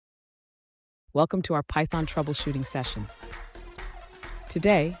Welcome to our Python troubleshooting session.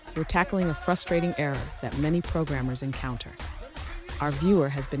 Today, we're tackling a frustrating error that many programmers encounter. Our viewer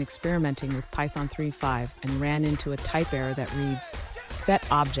has been experimenting with Python 3.5 and ran into a type error that reads,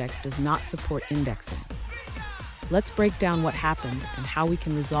 "setObject does not support indexing." Let's break down what happened and how we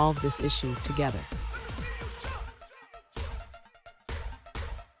can resolve this issue together.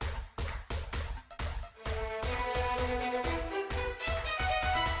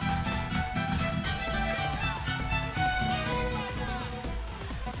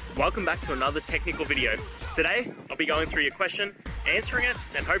 Welcome back to another technical video. Today, I'll be going through your question, answering it,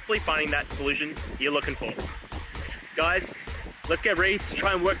 and hopefully finding that solution you're looking for. Guys, let's get ready to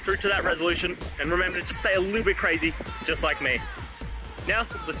try and work through to that resolution, and remember to just stay a little bit crazy, just like me. Now,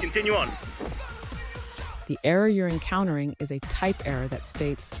 let's continue on. The error you're encountering is a type error that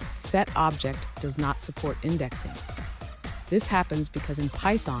states, "setObject does not support indexing." This happens because in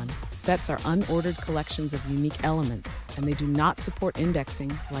Python, sets are unordered collections of unique elements, and they do not support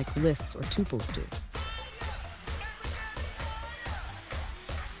indexing like lists or tuples do.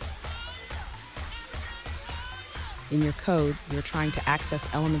 In your code, you're trying to access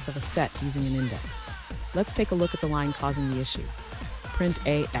elements of a set using an index. Let's take a look at the line causing the issue. Print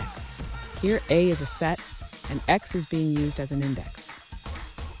AX. Here, A is a set, and X is being used as an index.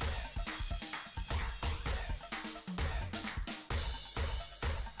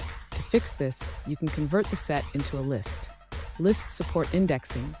 To fix this, you can convert the set into a list. Lists support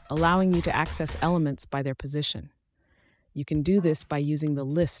indexing, allowing you to access elements by their position. You can do this by using the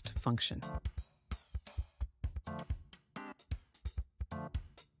list function.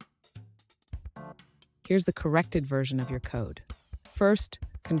 Here's the corrected version of your code. First,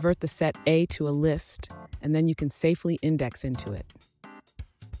 convert the set A to a list, and then you can safely index into it.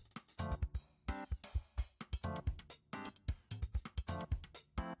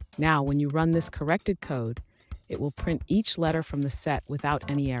 Now, when you run this corrected code, it will print each letter from the set without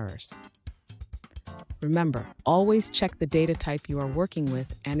any errors. Remember, always check the data type you are working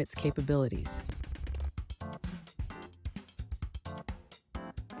with and its capabilities.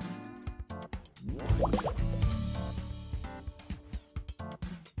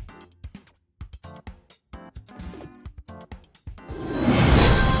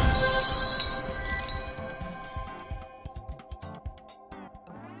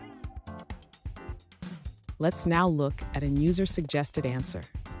 Let's now look at a user-suggested answer.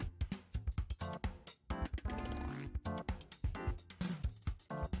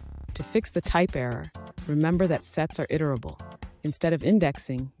 To fix the type error, remember that sets are iterable. Instead of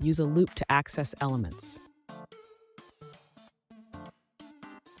indexing, use a loop to access elements.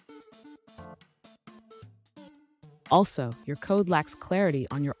 Also, your code lacks clarity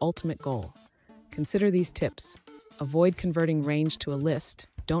on your ultimate goal. Consider these tips. Avoid converting range to a list,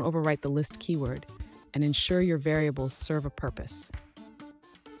 don't overwrite the list keyword, and ensure your variables serve a purpose.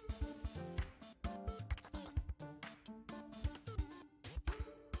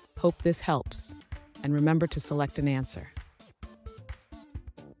 Hope this helps, and remember to select an answer.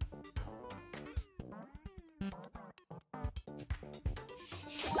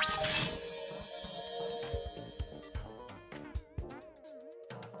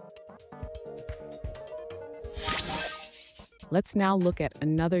 Let's now look at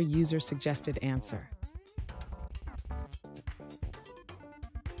another user-suggested answer.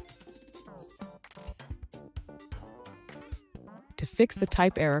 To fix the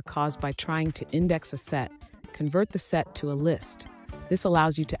type error caused by trying to index a set, convert the set to a list. This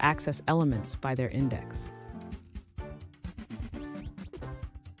allows you to access elements by their index.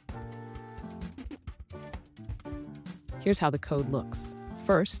 Here's how the code looks.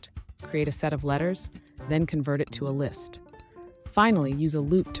 First, create a set of letters, then convert it to a list. Finally, use a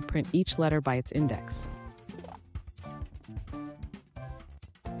loop to print each letter by its index.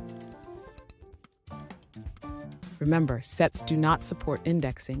 Remember, sets do not support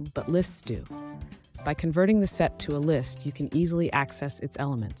indexing, but lists do. By converting the set to a list, you can easily access its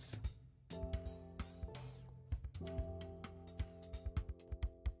elements.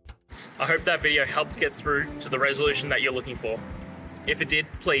 I hope that video helped get through to the resolution that you're looking for. If it did,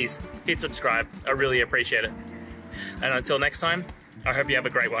 please hit subscribe. I really appreciate it. And until next time, I hope you have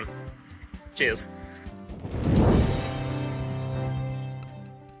a great one. Cheers.